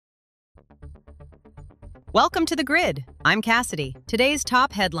Welcome to the Grid. I'm Cassidy. Today's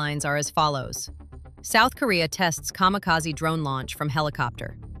top headlines are as follows. South Korea tests Kamikaze drone launch from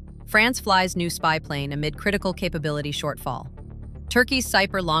helicopter. France flies new spy plane amid critical capability shortfall. Turkey's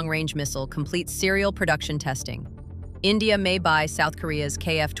Cyper long-range missile completes serial production testing. India may buy South Korea's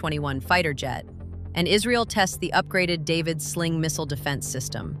KF-21 fighter jet. And Israel tests the upgraded David Sling missile defense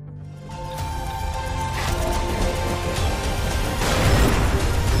system.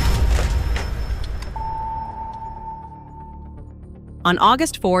 On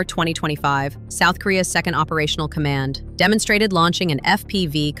August 4, 2025, South Korea's Second Operational Command demonstrated launching an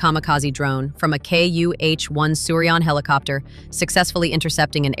FPV Kamikaze drone from a KF-21 Borami helicopter, successfully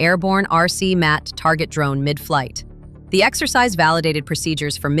intercepting an airborne RC-MAT target drone mid-flight. The exercise validated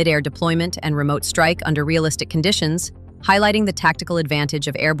procedures for mid-air deployment and remote strike under realistic conditions, highlighting the tactical advantage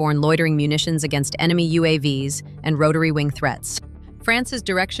of airborne loitering munitions against enemy UAVs and rotary wing threats. France's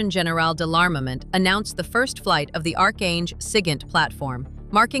Direction Générale de l'Armement announced the first flight of the Archange SIGINT platform,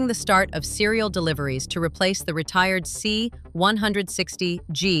 marking the start of serial deliveries to replace the retired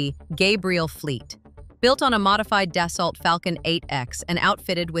C-160G Gabriel fleet. Built on a modified Dassault Falcon 8X and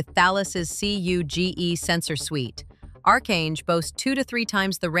outfitted with Thales's CUGE sensor suite, Archange boasts 2 to 3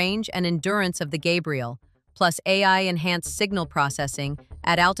 times the range and endurance of the Gabriel, plus AI-enhanced signal processing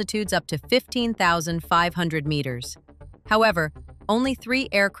at altitudes up to 15,500 meters. However, only 3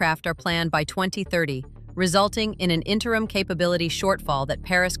 aircraft are planned by 2030, resulting in an interim capability shortfall that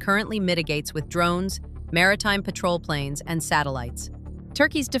Paris currently mitigates with drones, maritime patrol planes, and satellites.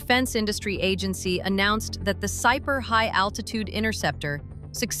 Turkey's defense industry agency announced that the Cyper high-altitude Interceptor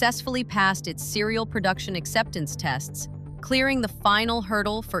successfully passed its serial production acceptance tests, clearing the final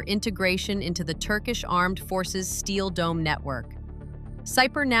hurdle for integration into the Turkish Armed Forces Steel Dome network.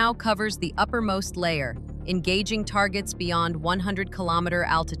 Cyper now covers the uppermost layer, engaging targets beyond 100-kilometer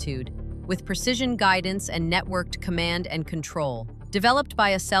altitude, with precision guidance and networked command and control. Developed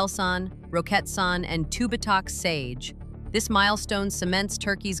by Aselsan, Roketsan, and TÜBİTAK Sage, this milestone cements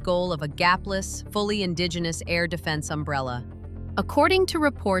Turkey's goal of a gapless, fully indigenous air defense umbrella. According to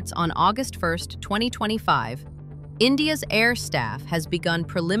reports on August 1, 2025, India's air staff has begun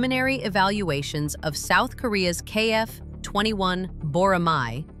preliminary evaluations of South Korea's KF-21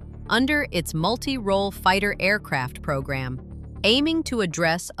 Borami under its multi-role fighter aircraft program, aiming to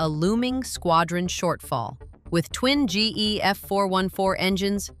address a looming squadron shortfall. With twin GE F414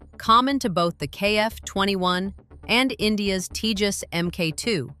 engines common to both the KF-21 and India's Tejas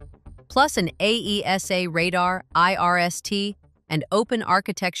Mk2, plus an AESA radar, IRST, and open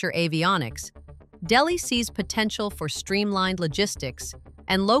architecture avionics, Delhi sees potential for streamlined logistics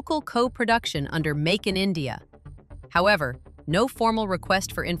and local co-production under Make in India. However, no formal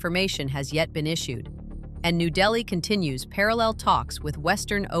request for information has yet been issued, and New Delhi continues parallel talks with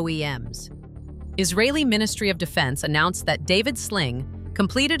Western OEMs. Israeli Ministry of Defense announced that David Sling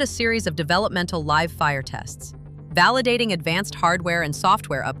completed a series of developmental live-fire tests, validating advanced hardware and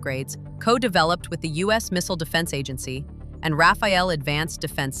software upgrades co-developed with the U.S. Missile Defense Agency and Rafael Advanced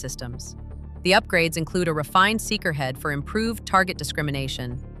Defense Systems. The upgrades include a refined seeker head for improved target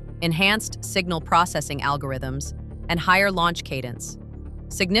discrimination, enhanced signal processing algorithms, and higher launch cadence,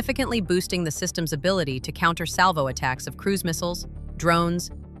 significantly boosting the system's ability to counter salvo attacks of cruise missiles,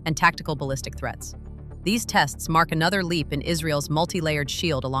 drones, and tactical ballistic threats. These tests mark another leap in Israel's multi-layered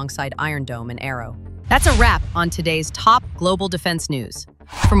shield alongside Iron Dome and Arrow. That's a wrap on today's top global defense news.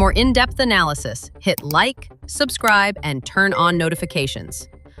 For more in-depth analysis, hit like, subscribe, and turn on notifications.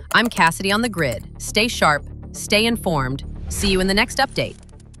 I'm Cassidy on the Grid. Stay sharp, stay informed. See you in the next update.